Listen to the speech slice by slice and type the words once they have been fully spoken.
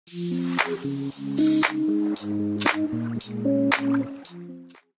Hey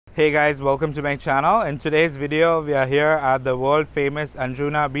guys, welcome to my channel. In today's video we are here at the world famous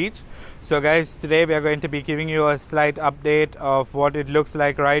Anjuna beach. So guys, today we are going to be giving you a slight update of what it looks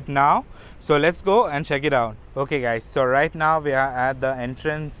like right now. So let's go and check it out. Okay guys, so right now we are at the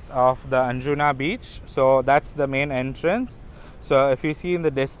entrance of the Anjuna beach. So that's the main entrance. So if you see in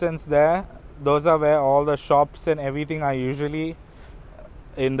the distance there, those are where all the shops and everything are usually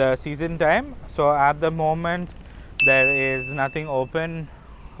in the season time. So at the moment there is nothing open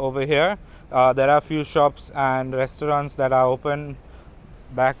over here. There are a few shops and restaurants that are open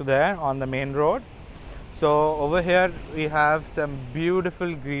back there on the main road. So over here we have some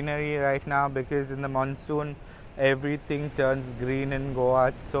beautiful greenery right now, because in the monsoon everything turns green in Goa.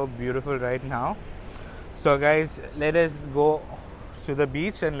 It's so beautiful right now. So guys, let us go to the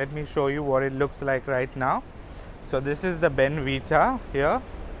beach and let me show you what it looks like right now. So this is the Ben Vita here,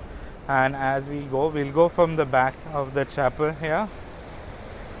 and as we go, we'll go from the back of the chapel here,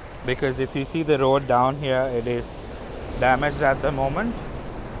 because if you see the road down here, it is damaged at the moment.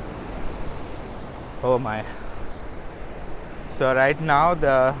 Oh my. So right now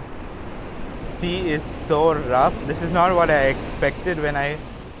the sea is so rough. This is not what I expected when I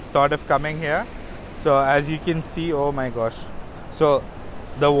thought of coming here. So as you can see, oh my gosh, so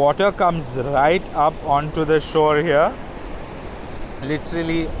the water comes right up onto the shore here,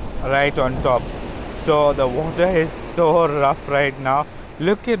 literally right on top. So the water is so rough right now.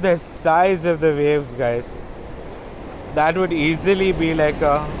 Look at the size of the waves, guys. That would easily be like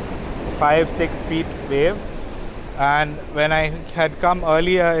a 5-6 feet wave. And when I had come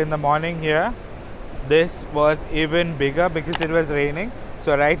earlier in the morning here, this was even bigger because it was raining.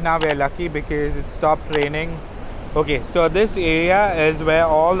 So right now we are lucky because it stopped raining. Okay, so this area is where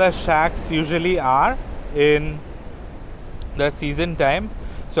all the shacks usually are in the season time.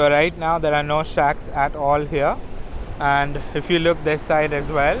 So right now there are no shacks at all here. And if you look this side as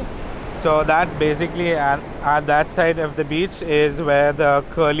well, so that basically at that side of the beach is where the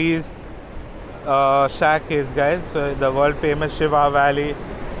Curly's shack is, guys. So the world famous Shiva Valley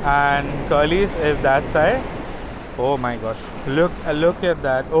and Curly's is that side. Oh my gosh, look at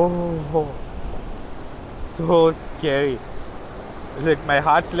that. Oh, so scary. Like my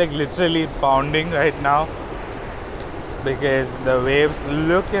heart's like literally pounding right now because the waves,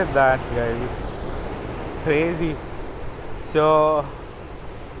 look at that, guys. It's crazy. So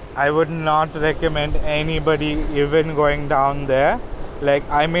I would not recommend anybody even going down there. Like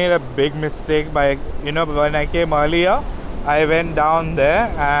I made a big mistake by, when I came earlier, I went down there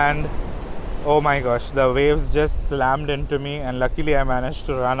and oh my gosh, the waves just slammed into me, and luckily I managed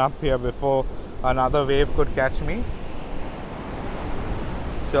to run up here before another wave could catch me.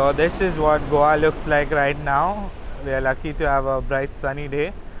 So this is what Goa looks like right now. We are lucky to have a bright sunny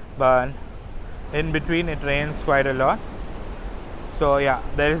day, but in between it rains quite a lot. So yeah,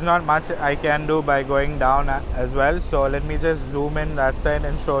 there is not much I can do by going down as well. So let me just zoom in that side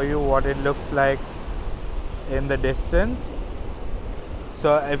and show you what it looks like in the distance.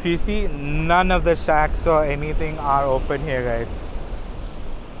 So if you see, none of the shacks or anything are open here, guys.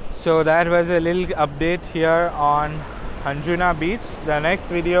 So that was a little update here on Anjuna beach. The next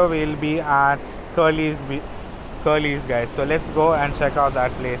video will be at Curly's, guys. So let's go and check out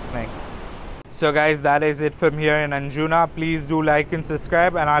that place next. So guys, that is it from here in Anjuna. Please do like and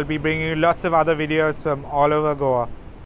subscribe, and I'll be bringing you lots of other videos from all over Goa.